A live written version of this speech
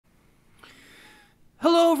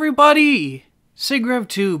everybody!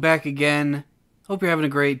 Sigrev2 back again. Hope you're having a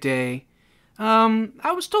great day.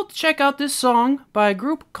 I was told to check out this song by a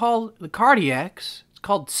group called the Cardiacs. It's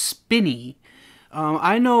called Spinney.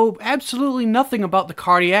 I know absolutely nothing about the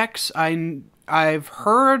Cardiacs. I've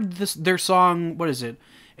heard their song. What is it?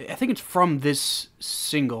 I think it's from this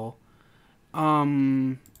single.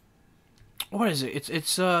 What is it? It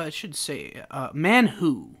should say Man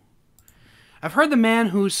Who. I've heard the Man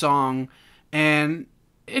Who song, and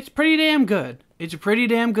it's pretty damn good. It's a pretty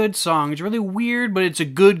damn good song. It's really weird, but it's a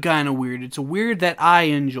good kind of weird. It's a weird that I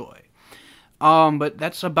enjoy. But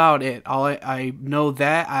that's about it. I know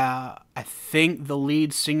that. I think the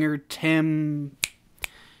lead singer, Tim,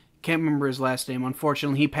 can't remember his last name.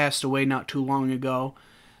 Unfortunately, he passed away not too long ago.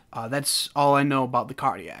 That's all I know about the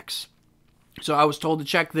Cardiacs. So I was told to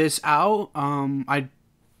check this out.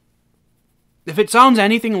 If it sounds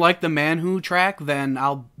anything like the Man Who track, then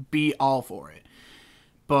I'll be all for it.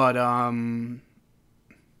 But,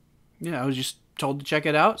 yeah, I was just told to check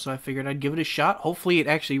it out, so I figured I'd give it a shot. Hopefully it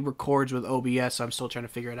actually records with OBS. I'm still trying to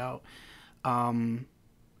figure it out.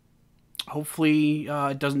 Hopefully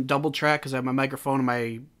it doesn't double track because I have my microphone and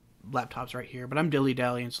my laptop's right here. But I'm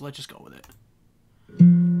dilly-dallying, so let's just go with it.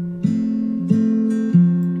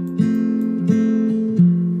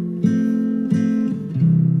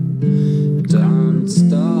 Don't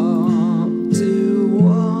stop to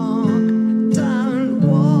walk, don't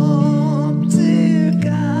walk to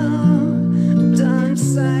go, don't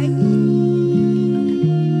say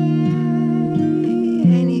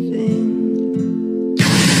anything.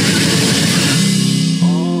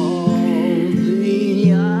 All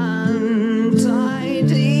the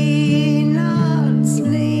untidy knots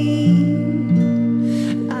lean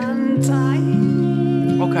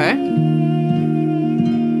untied. Okay.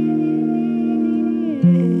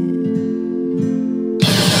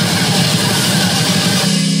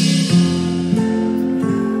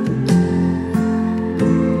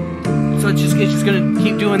 So it's just gonna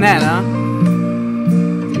keep doing that, huh?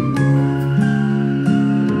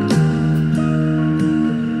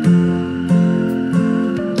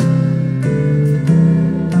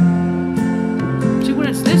 See, when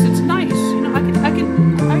it's this, it's nice. You know, I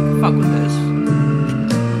can fuck with this.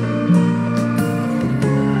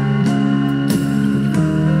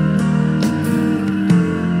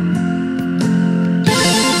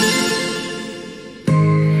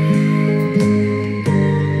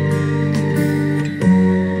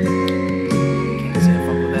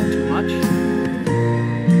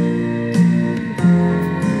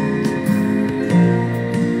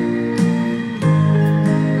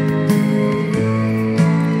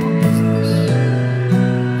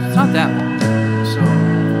 That long, so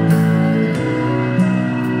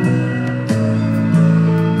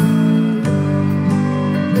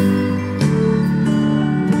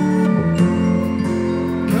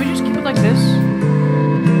can we just keep it like this?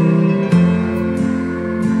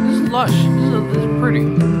 This is lush. This is pretty.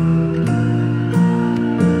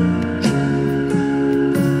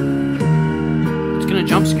 It's gonna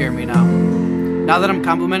jump scare me now. Now that I'm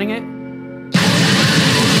complimenting it.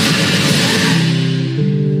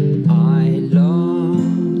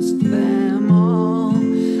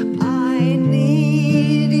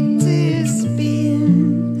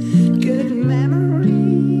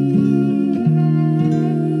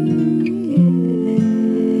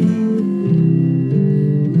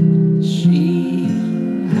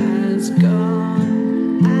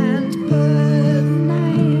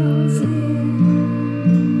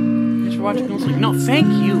 No, thank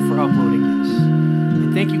you for uploading this.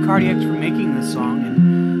 And thank you, Cardiacs, for making this song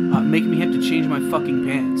and making me have to change my fucking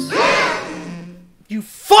pants.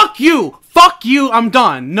 Fuck you! Fuck you! I'm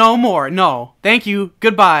done. No more. No. Thank you.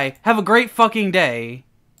 Goodbye. Have a great fucking day.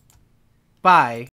 Bye.